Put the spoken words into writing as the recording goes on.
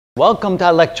Welcome to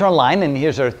our lecture online, and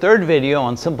here's our third video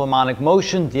on simple harmonic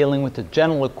motion dealing with the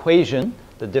general equation,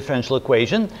 the differential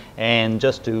equation. And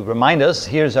just to remind us,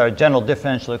 here's our general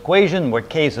differential equation where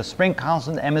k is a spring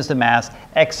constant, m is the mass,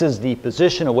 x is the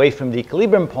position away from the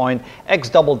equilibrium point, x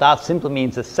double dot simply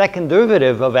means the second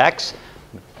derivative of x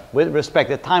with respect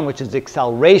to time, which is the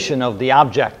acceleration of the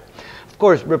object. Of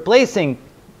course, replacing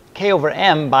k over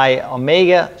m by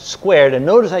omega squared, and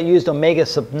notice I used omega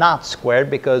sub naught squared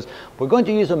because we're going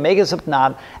to use omega sub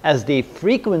naught as the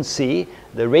frequency,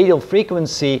 the radial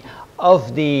frequency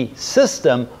of the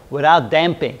system without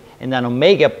damping, and then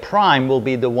omega prime will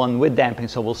be the one with damping,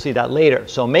 so we'll see that later.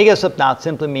 So omega sub naught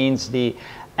simply means the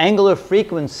angular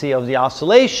frequency of the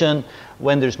oscillation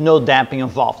when there's no damping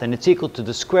involved, and it's equal to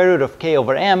the square root of k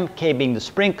over m, k being the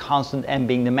spring constant, m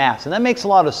being the mass. And that makes a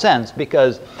lot of sense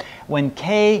because when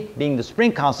k, being the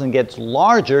spring constant, gets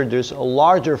larger, there's a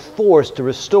larger force to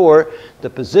restore the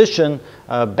position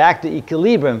back to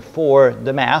equilibrium for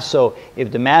the mass. So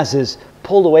if the mass is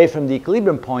pulled away from the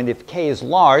equilibrium point, if k is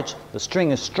large, the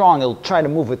string is strong, it'll try to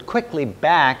move it quickly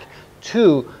back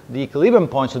to the equilibrium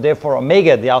point. So therefore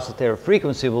omega, the oscillatory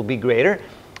frequency, will be greater.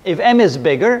 If m is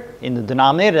bigger in the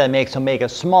denominator, that makes omega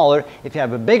smaller. If you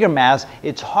have a bigger mass,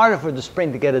 it's harder for the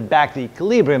spring to get it back to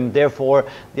equilibrium. Therefore,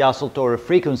 the oscillatory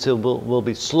frequency will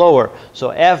be slower.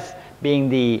 So f, being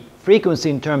the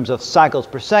frequency in terms of cycles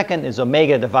per second, is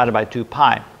omega divided by 2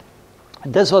 pi.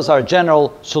 This was our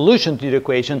general solution to the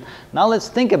equation. Now let's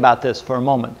think about this for a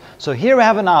moment. So here we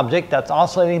have an object that's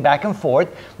oscillating back and forth.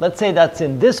 Let's say that's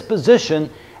in this position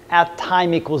at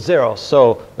time equals 0.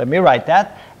 So let me write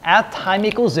that. At time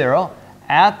equals 0,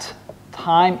 at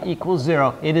time equals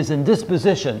 0, it is in this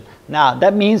position. Now,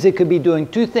 that means it could be doing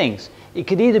two things. It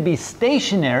could either be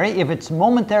stationary. If it's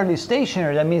momentarily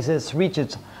stationary, that means it's reached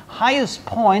its highest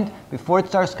point before it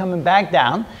starts coming back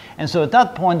down. And so at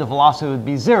that point, the velocity would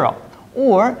be 0.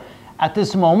 Or at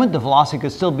this moment, the velocity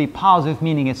could still be positive,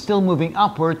 meaning it's still moving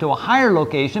upward to a higher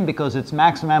location because its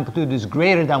maximum amplitude is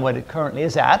greater than what it currently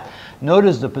is at.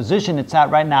 Notice the position it's at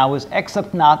right now is x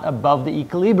sub naught above the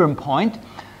equilibrium point.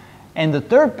 And the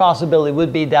third possibility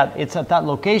would be that it's at that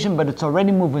location, but it's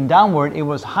already moving downward. It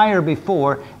was higher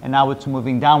before, and now it's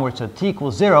moving downward. So t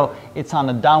equals 0, it's on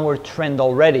a downward trend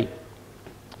already.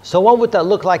 So what would that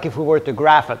look like if we were to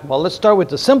graph it? Well, let's start with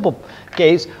the simple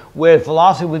case where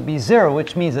velocity would be 0,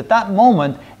 which means at that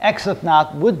moment, x sub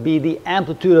naught would be the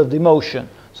amplitude of the motion.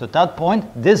 So at that point,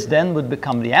 this then would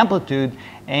become the amplitude,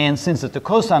 and since it's a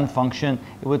cosine function,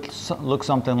 it would look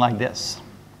something like this.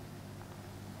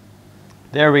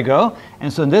 There we go.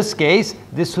 And so in this case,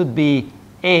 this would be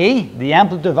a, the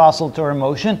amplitude of oscillatory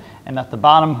motion, and at the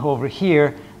bottom over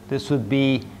here, this would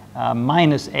be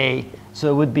minus a.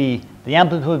 So it would be, the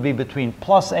amplitude would be between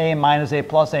plus a, minus a,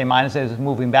 plus a, minus a, is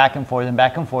moving back and forth and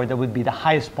back and forth. That would be the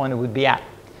highest point it would be at.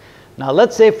 Now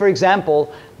let's say, for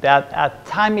example, that at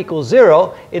time equals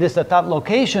 0, it is at that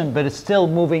location, but it's still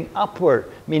moving upward,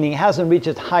 meaning it hasn't reached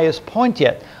its highest point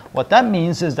yet. What that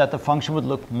means is that the function would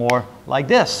look more like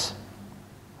this.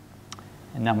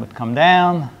 And then would come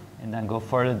down, and then go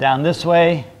further down this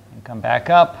way, and come back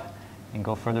up, and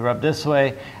go further up this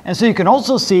way. And so you can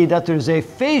also see that there's a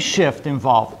phase shift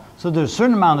involved. So there's a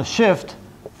certain amount of shift,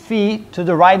 phi, to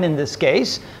the right in this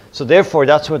case. So therefore,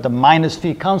 that's where the minus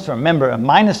phi comes from. Remember, a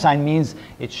minus sign means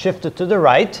it's shifted to the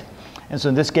right. And so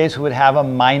in this case, we would have a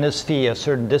minus phi, a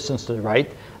certain distance to the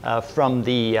right from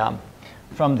the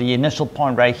initial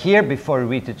point right here before we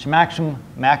reach its maximum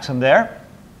there.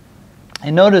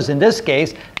 And notice in this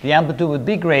case, the amplitude would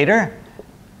be greater.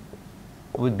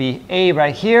 It would be a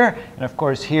right here, and of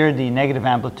course here the negative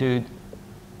amplitude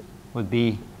would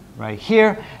be right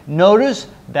here. Notice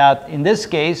that in this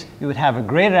case you would have a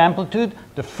greater amplitude.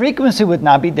 The frequency would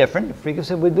not be different. The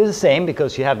frequency would be the same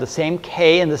because you have the same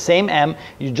k and the same m.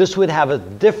 You just would have a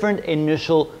different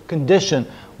initial condition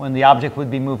when the object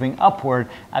would be moving upward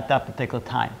at that particular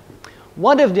time.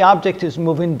 What if the object is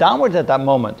moving downward at that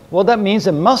moment? Well, that means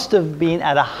it must have been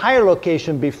at a higher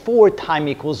location before time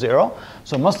equals 0.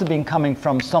 So it must have been coming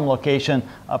from some location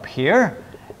up here,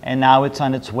 and now it's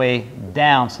on its way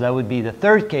down. So that would be the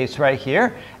third case right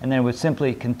here, and then it would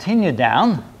simply continue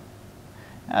down.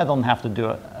 I don't have to do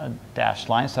a dashed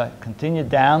line, so I continue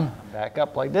down, back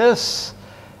up like this,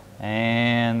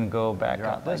 and go back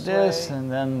up like this,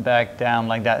 and then back down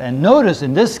like that. And notice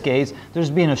in this case, there's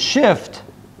been a shift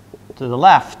to the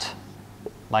left,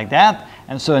 like that.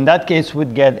 And so in that case,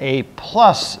 we'd get a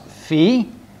plus phi,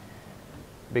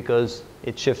 because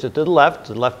it shifted to the left.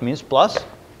 To the left means plus.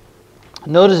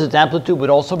 Notice its amplitude would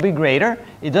also be greater.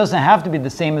 It doesn't have to be the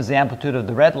same as the amplitude of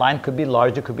the red line. Could be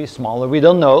larger, could be smaller. We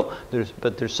don't know.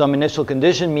 But there's some initial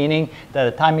condition, meaning that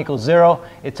at time equals 0,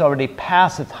 it's already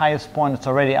past its highest point. It's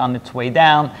already on its way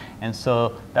down. And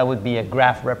so that would be a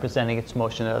graph representing its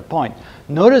motion at that point.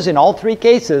 Notice in all three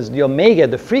cases, the omega,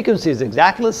 the frequency is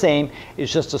exactly the same.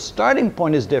 It's just the starting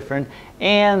point is different.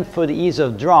 And for the ease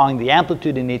of drawing, the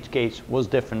amplitude in each case was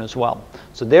different as well.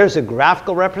 So there's a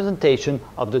graphical representation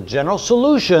of the general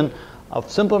solution of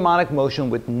simple harmonic motion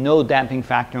with no damping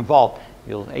factor involved.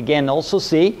 You'll again also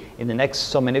see in the next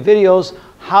so many videos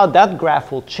how that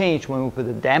graph will change when we put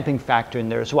the damping factor in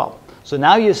there as well. So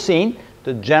now you've seen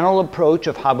the general approach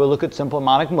of how we look at simple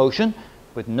harmonic motion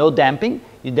with no damping.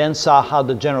 You then saw how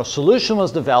the general solution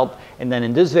was developed, and then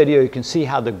in this video you can see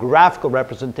how the graphical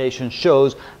representation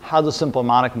shows how the simple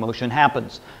harmonic motion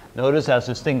happens. Notice as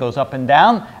this thing goes up and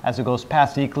down, as it goes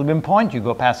past the equilibrium point, you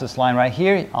go past this line right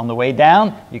here, on the way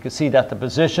down, you can see that the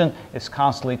position is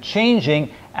constantly changing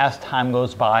as time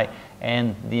goes by.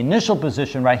 And the initial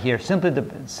position right here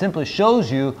simply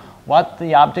shows you what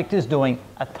the object is doing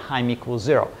at time equals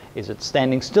 0. Is it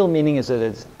standing still, meaning is it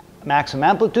its maximum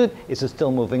amplitude? Is it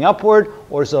still moving upward,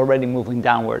 or is it already moving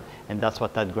downward? And that's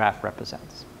what that graph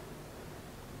represents.